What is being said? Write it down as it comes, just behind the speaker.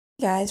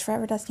Guys,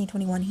 Forever Destiny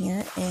 21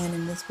 here, and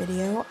in this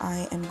video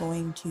I am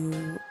going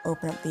to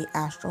open up the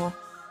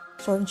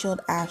Sword and Shield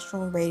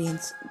Astral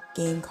Radiance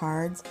game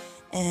cards,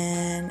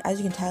 and as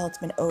you can tell it's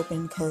been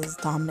opened because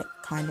Dominic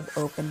kind of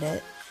opened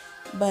it.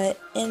 But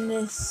in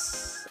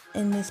this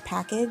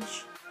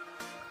package,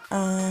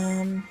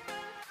 you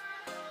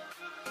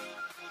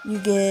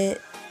get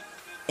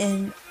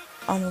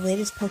on the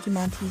latest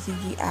Pokemon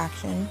TCG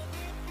action.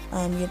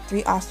 You get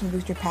 3 awesome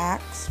booster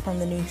packs from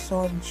the new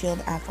Sword and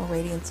Shield Astral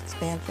Radiance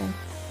expansion,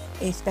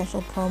 a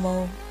special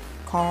promo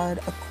card,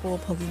 a cool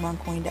Pokemon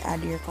coin to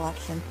add to your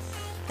collection,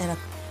 and a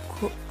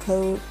code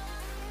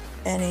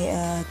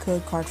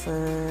card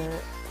for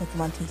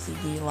Pokemon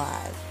TCG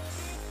Live.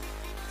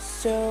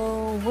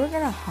 So we're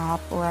gonna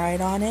hop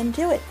right on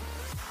into it.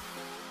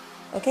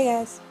 Okay,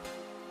 guys,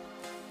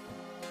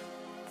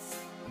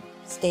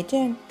 stay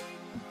tuned.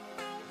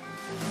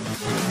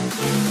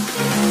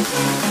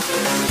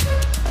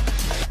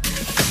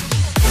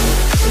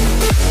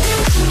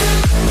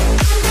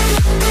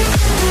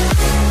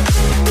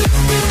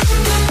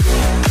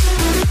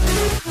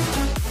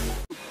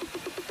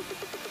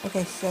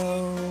 Okay,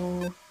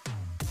 so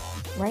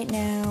right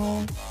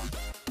now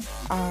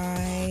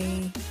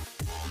I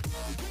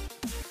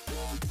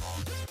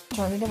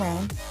turned it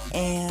around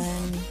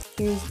and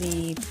here's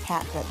the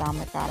pack that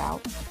Dominic got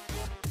out.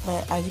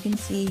 But as you can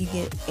see, you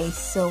get a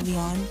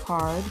Sylveon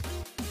card.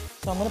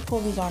 So I'm going to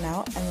pull these on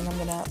out and then I'm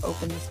going to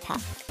open this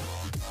pack.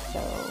 So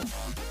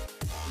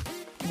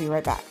I'll be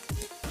right back.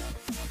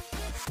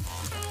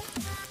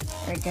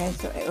 Alright guys,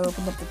 so I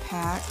opened up the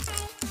pack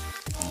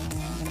and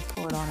I'm going to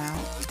pull it on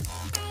out.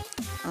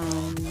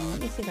 Let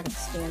me see if I can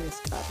stand this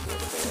up a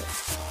little bit.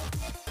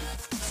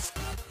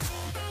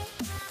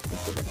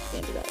 Let's see if I can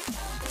stand it up.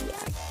 Yeah,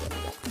 I can stand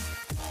it up.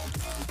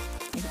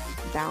 I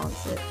can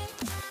balance it.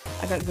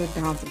 I got good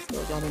balancing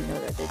skills. Y'all didn't know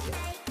that, did you?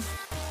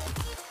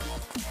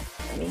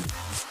 Let me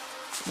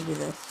do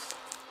this.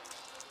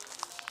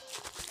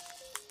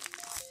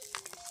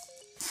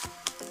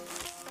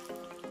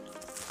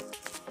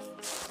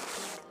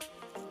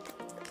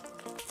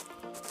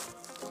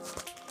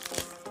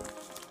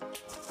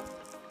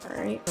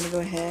 Alright, I'm gonna go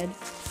ahead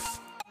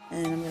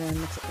and I'm gonna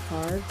mix up the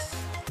cards.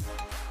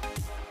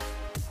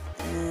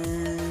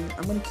 And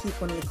I'm gonna keep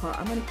one of the cards.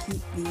 I'm gonna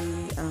keep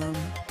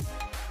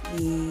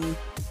the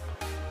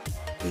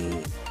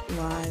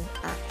live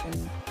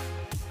action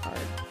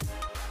card.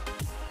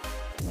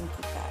 I'm gonna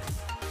keep that.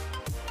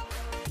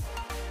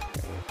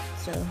 Right,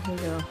 so here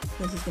we go.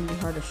 This is gonna be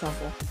hard to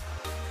shuffle.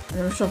 I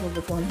never shuffled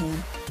with one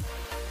hand.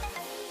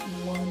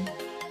 1,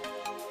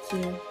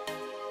 2,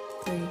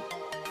 3,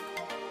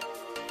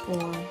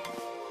 4,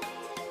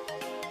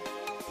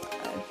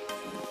 5.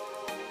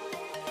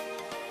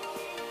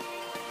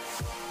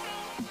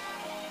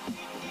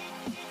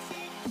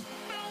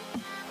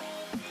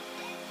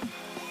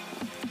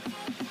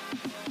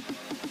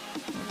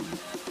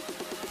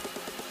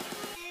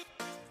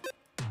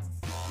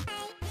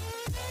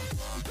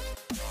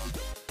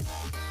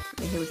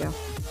 Here we go.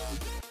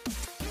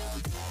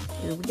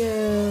 Here we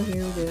go.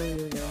 Here we go. Here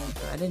we go.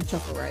 I didn't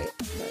shuffle right,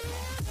 but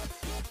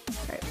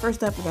alright,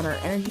 first up we got our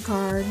energy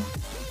card.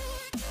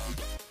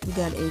 We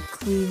got a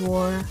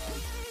Cleavor.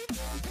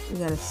 We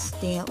got a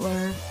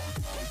Stantler.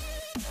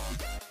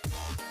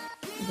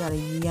 We got a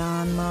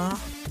Yanma.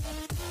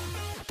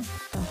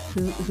 A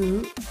Hoot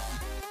Hoot.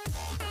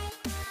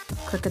 A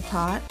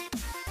Kricketot.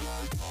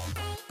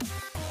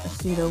 A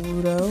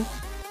Pseudo-Wudo.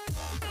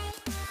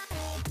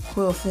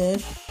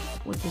 Quillfish,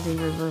 which is a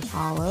reverse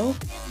holo.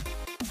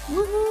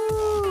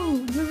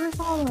 Woohoo! Reverse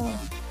holo.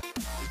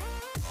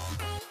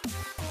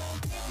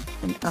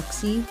 An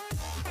Uxie.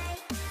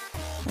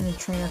 And a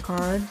trainer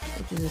card,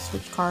 which is a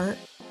switch card.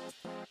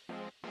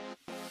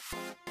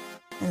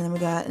 And then we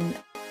got a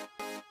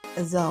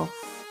Zelf.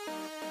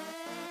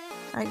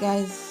 Alright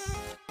guys,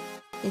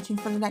 stay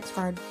tuned for the next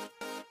card.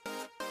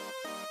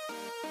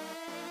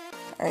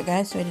 Alright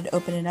guys, so I did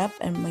open it up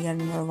and we got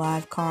another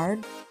live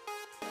card.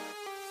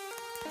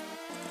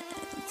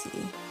 Let's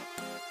see.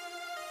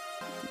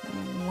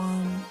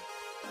 1,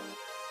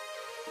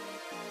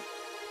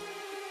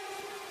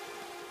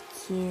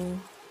 2,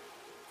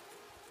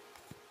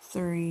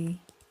 3,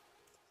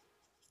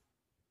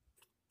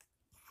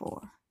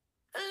 4.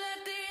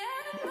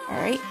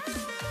 Alright.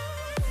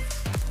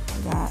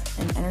 We got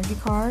an energy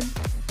card.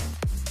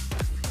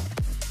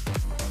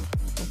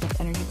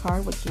 Energy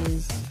card, which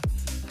is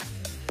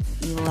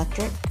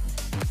Electric.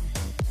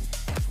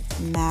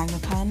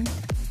 Magneton.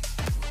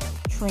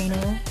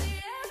 Trainer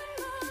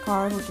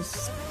card, which is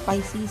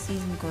Spicy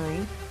Season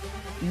Curry.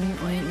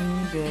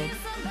 Good.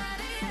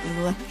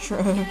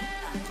 Electrode.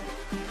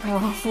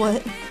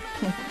 Rufflet.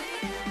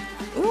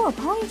 Ooh, a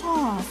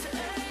Ponyta!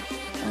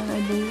 And I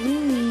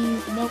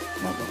believe... Nope,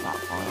 it's not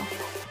foil.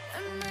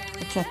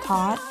 A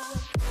Chatot.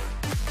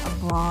 A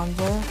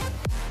Bronzer.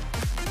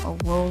 A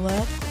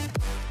Rowlet.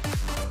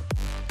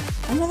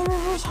 Another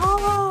reverse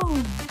holo!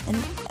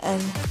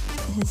 And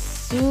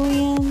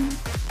Hisuian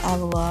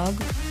Avalugg.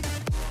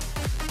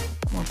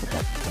 We'll put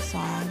that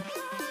aside.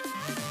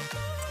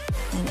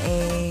 And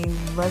a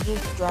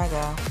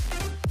Regidrago.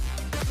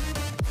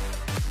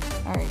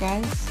 Alright,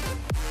 guys.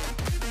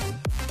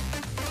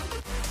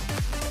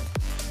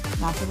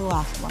 Now for the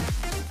last one.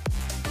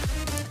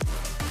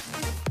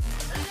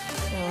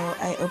 So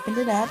I opened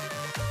it up.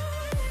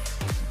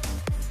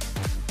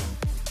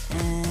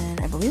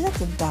 And I believe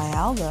that's a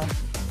Dialga.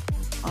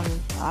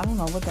 I don't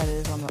know what that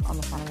is on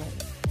the front of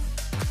it.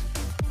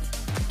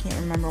 I can't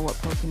remember what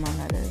Pokemon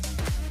that is.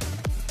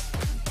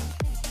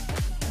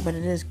 But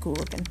it is cool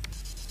looking.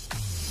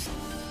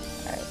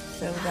 Alright,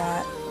 so we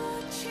got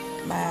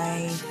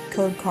my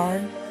code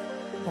card.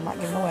 I'm not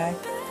giving away.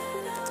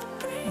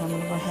 And I'm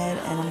gonna go ahead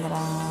and I'm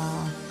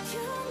gonna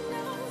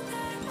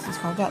mix these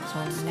cards up. So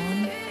 1, 2,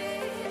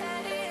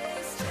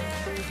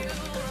 3,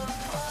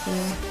 4.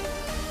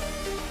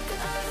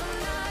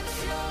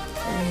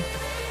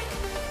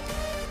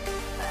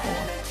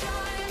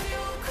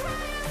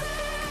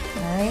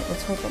 Alright,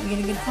 let's hope that we get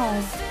a good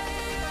card.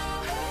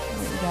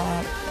 We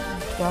got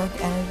Dark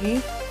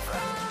Energy,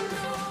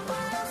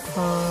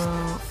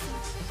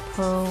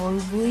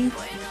 Perugly,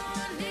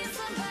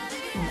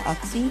 and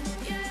Uxie.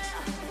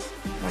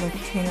 Got a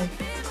trainer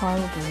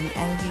card, which is an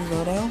Energy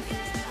Lodo,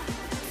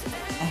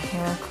 a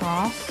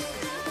Heracross,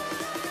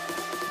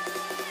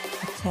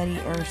 a Teddy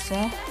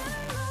Ursa,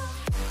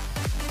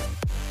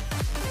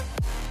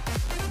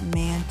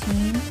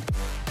 Mantine,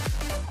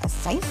 a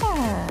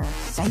Scyther,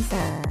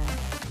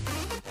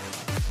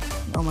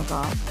 oh my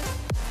god,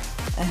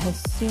 a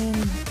Hassoon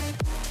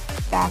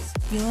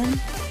Basculin,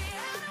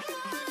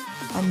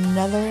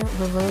 another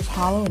reverse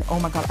hollow, and oh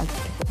my god, I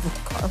picked up this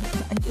card.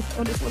 I just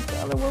noticed what the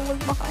other one was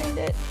behind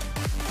it.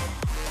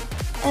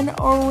 An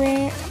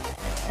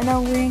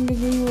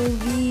Oranguru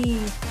V.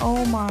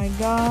 Oh my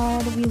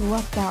god, we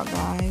lucked out,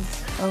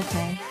 guys.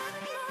 Okay.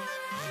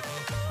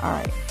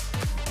 Alright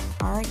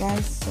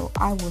guys, so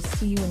I will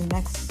see you in the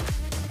next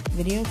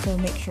video, so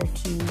make sure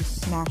to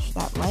smash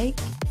that like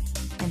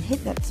and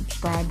hit that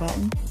subscribe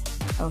button.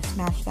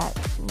 Smash that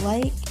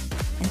like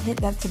and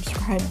hit that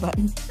subscribe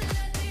button.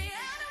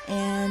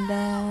 And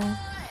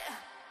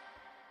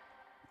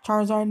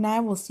Charizard and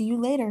I will see you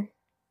later.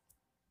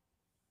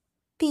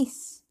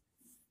 Peace.